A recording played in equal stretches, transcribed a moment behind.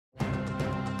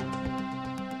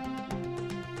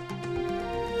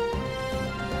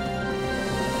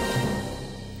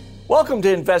Welcome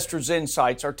to Investors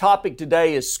Insights. Our topic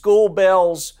today is school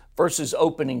bells versus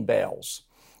opening bells.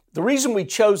 The reason we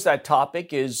chose that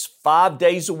topic is 5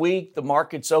 days a week, the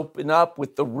markets open up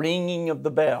with the ringing of the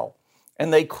bell,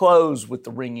 and they close with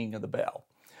the ringing of the bell.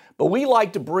 But we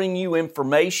like to bring you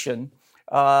information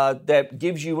that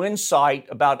gives you insight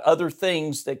about other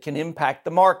things that can impact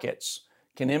the markets,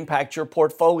 can impact your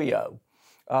portfolio.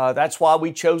 That's why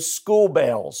we chose school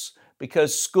bells,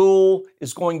 because school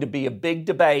is going to be a big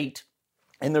debate,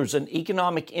 and there's an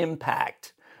economic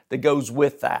impact that goes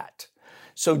with that.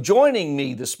 So joining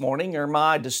me this morning are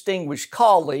my distinguished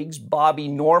colleagues, Bobby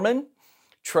Norman,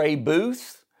 Trey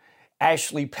Booth,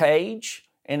 Ashley Page,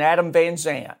 and Adam Van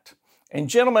Zant. And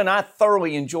gentlemen, I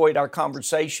thoroughly enjoyed our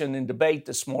conversation and debate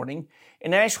this morning.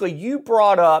 And Ashley, you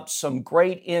brought up some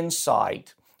great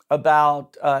insight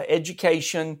about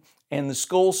education and the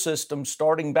school system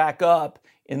starting back up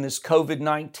in this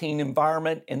COVID-19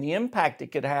 environment and the impact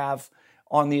it could have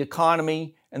on the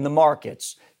economy and the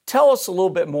markets. Tell us a little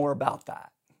bit more about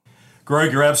that.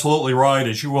 Greg, you're absolutely right.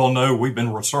 As you well know, we've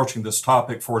been researching this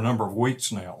topic for a number of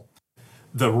weeks now.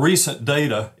 The recent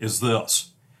data is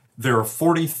this. There are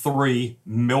 43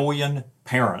 million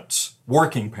parents,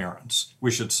 working parents,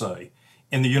 we should say,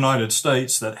 in the United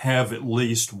States that have at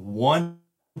least one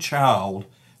child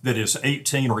that is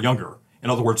 18 or younger. In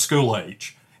other words, school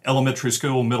age, elementary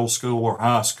school, middle school, or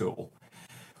high school.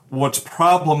 What's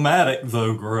problematic,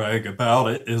 though, Greg, about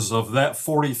it is of that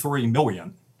 43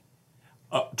 million,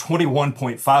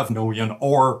 21.5 million,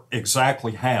 or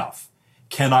exactly half,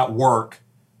 cannot work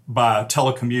by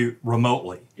telecommute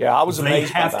remotely. Yeah, I was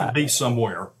amazed by that. They have to be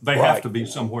somewhere. They have to be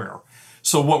somewhere.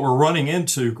 So what we're running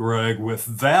into, Greg,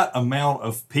 with that amount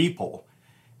of people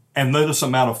and this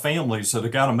amount of families that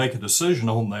have got to make a decision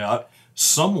on that,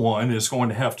 someone is going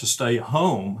to have to stay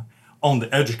home on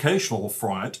the educational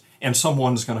front, and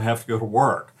someone's going to have to go to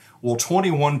work. Well,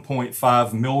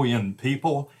 21.5 million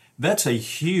people, that's a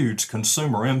huge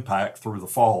consumer impact through the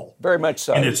fall. Very much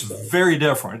so. And it's very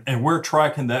different, and we're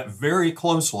tracking that very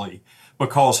closely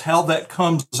because how that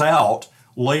comes out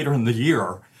later in the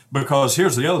year, because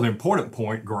here's the other important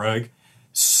point, Greg,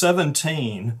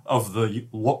 17 of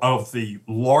the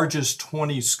largest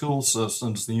 20 school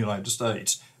systems in the United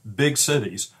States, big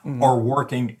cities, are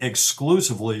working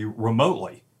exclusively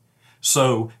remotely.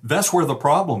 So that's where the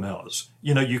problem is.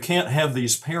 You know, you can't have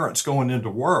these parents going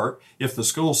into work if the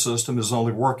school system is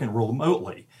only working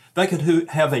remotely. That could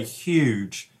have a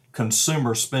huge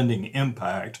consumer spending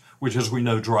impact, which, as we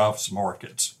know, drives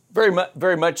markets.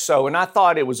 Very much so. And I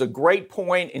thought it was a great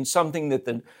point and something that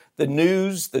the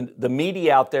news, the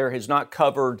media out there has not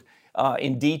covered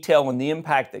in detail and the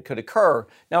impact that could occur.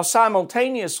 Now,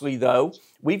 simultaneously, though,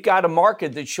 we've got a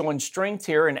market that's showing strength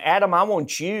here. And Adam, I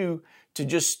want you to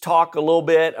just talk a little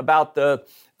bit about the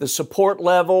support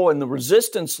level and the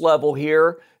resistance level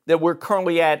here that we're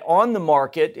currently at on the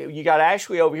market. You got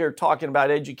Ashley over here talking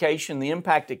about education, the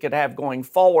impact it could have going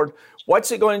forward. What's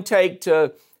it going to take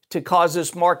to cause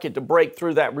this market to break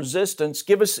through that resistance?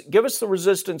 Give us the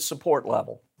resistance support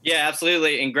level. Yeah,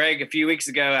 absolutely. And Greg, a few weeks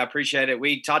ago, I appreciate it,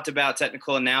 we talked about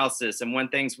technical analysis. And one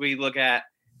things we look at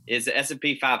is the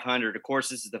S&P 500. Of course,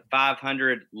 this is the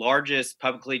 500 largest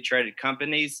publicly traded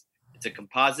companies. It's a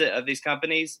composite of these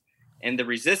companies. And the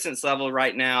resistance level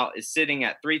right now is sitting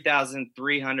at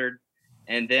 3,300.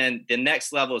 And then the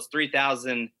next level is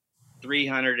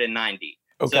 3,390.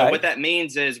 Okay. So what that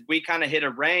means is we kind of hit a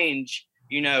range,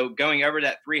 going over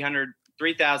that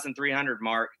 3,300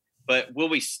 mark. But will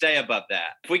we stay above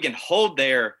that? If we can hold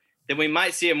there, then we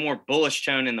might see a more bullish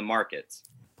tone in the markets.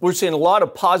 We're seeing a lot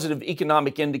of positive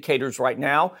economic indicators right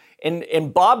now.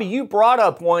 And Bobby, you brought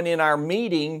up one in our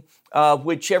meeting,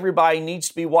 which everybody needs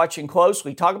to be watching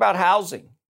closely. Talk about housing.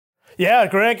 Yeah,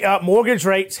 Greg, mortgage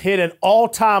rates hit an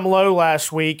all-time low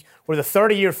last week where the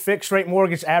 30-year fixed rate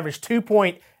mortgage averaged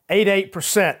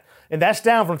 2.88%. And that's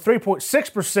down from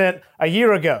 3.6% a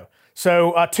year ago.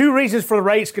 So two reasons for the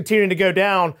rates continuing to go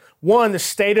down. One, the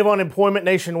state of unemployment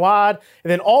nationwide, and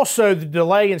then also the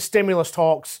delay in stimulus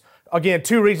talks. Again,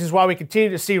 two reasons why we continue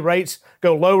to see rates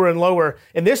go lower and lower.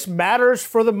 And this matters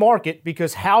for the market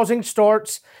because housing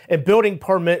starts and building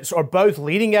permits are both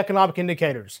leading economic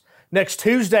indicators. Next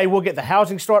Tuesday, we'll get the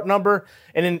housing start number.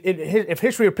 And if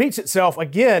history repeats itself,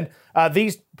 again,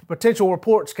 these potential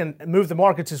reports can move the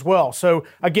markets as well. So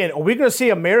again, are we going to see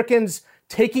Americans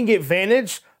taking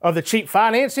advantage of the cheap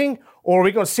financing, or are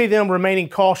we going to see them remaining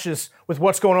cautious with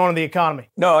what's going on in the economy?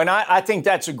 No, and I think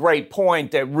that's a great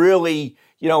point that really,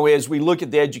 as we look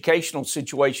at the educational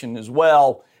situation as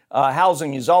well,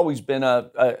 housing has always been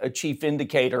a chief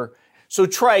indicator. So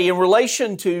Trey, in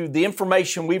relation to the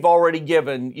information we've already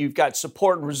given, you've got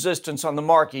support and resistance on the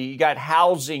market. You got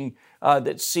housing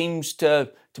that seems to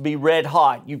be red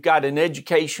hot. You've got an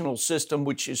educational system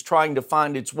which is trying to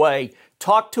find its way.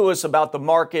 Talk to us about the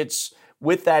markets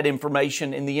with that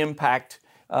information and the impact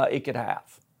it could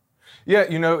have. Yeah,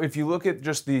 if you look at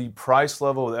just the price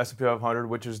level of the S&P 500,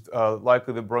 which is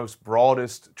likely the most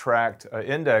broadest tracked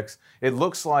index, it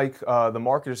looks like the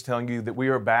market is telling you that we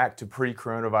are back to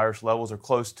pre-coronavirus levels or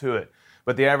close to it.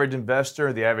 But the average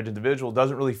investor, the average individual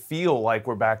doesn't really feel like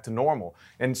we're back to normal.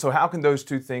 And so how can those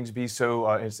two things be so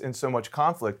in so much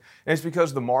conflict? And it's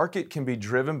because the market can be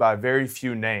driven by very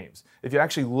few names. If you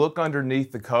actually look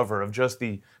underneath the cover of just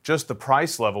the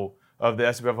price level of the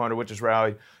S&P 500, which is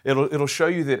rally, it'll show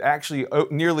you that actually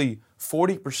nearly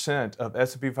 40% of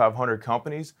S&P 500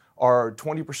 companies are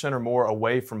 20% or more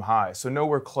away from high, so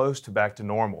nowhere close to back to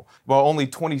normal. While only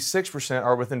 26%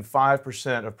 are within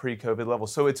 5% of pre-COVID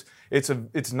levels. So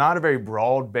it's not a very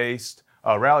broad-based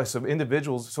rally. So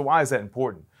why is that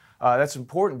important? That's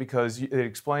important because it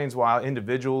explains why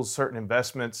individuals, certain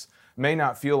investments, may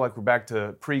not feel like we're back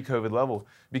to pre-COVID levels,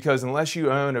 because unless you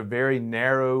own a very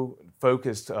narrow,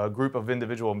 focused group of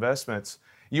individual investments,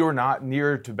 you are not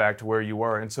near to back to where you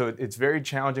were. And so it's very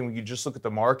challenging when you just look at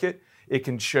the market. It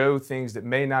can show things that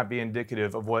may not be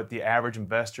indicative of what the average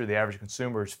investor, the average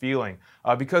consumer is feeling,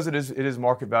 because it is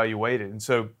market value weighted. And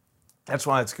so that's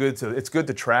why it's good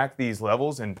to track these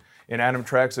levels, and Adam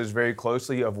tracks those very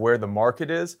closely of where the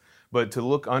market is. But to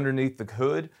look underneath the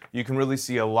hood, you can really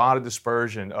see a lot of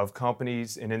dispersion of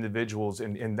companies and individuals,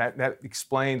 and that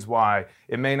explains why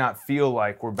it may not feel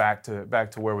like we're back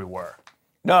to where we were.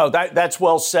 No, that's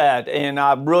well said, and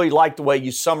I really like the way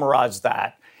you summarize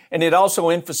that. And it also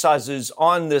emphasizes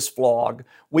on this vlog,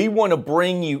 we want to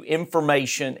bring you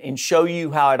information and show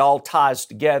you how it all ties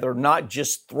together, not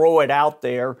just throw it out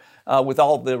there with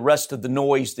all the rest of the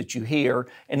noise that you hear,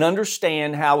 and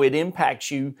understand how it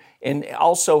impacts you and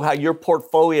also how your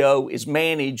portfolio is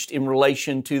managed in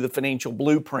relation to the financial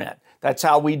blueprint. That's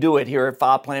how we do it here at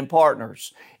Five Plan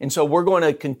Partners. And so we're going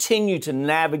to continue to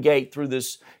navigate through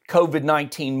this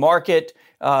COVID-19 market.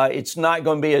 It's not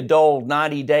going to be a dull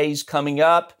 90 days coming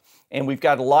up. And we've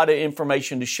got a lot of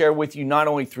information to share with you, not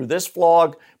only through this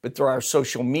vlog, but through our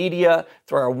social media,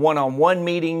 through our one-on-one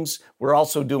meetings. We're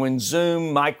also doing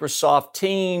Zoom, Microsoft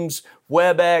Teams,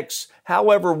 WebEx,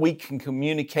 however we can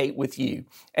communicate with you.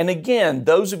 And again,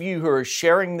 those of you who are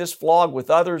sharing this vlog with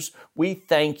others, we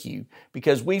thank you,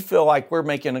 because we feel like we're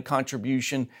making a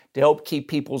contribution to help keep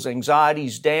people's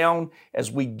anxieties down as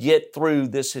we get through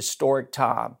this historic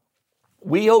time.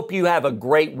 We hope you have a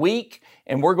great week,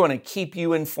 and we're going to keep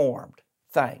you informed.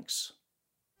 Thanks.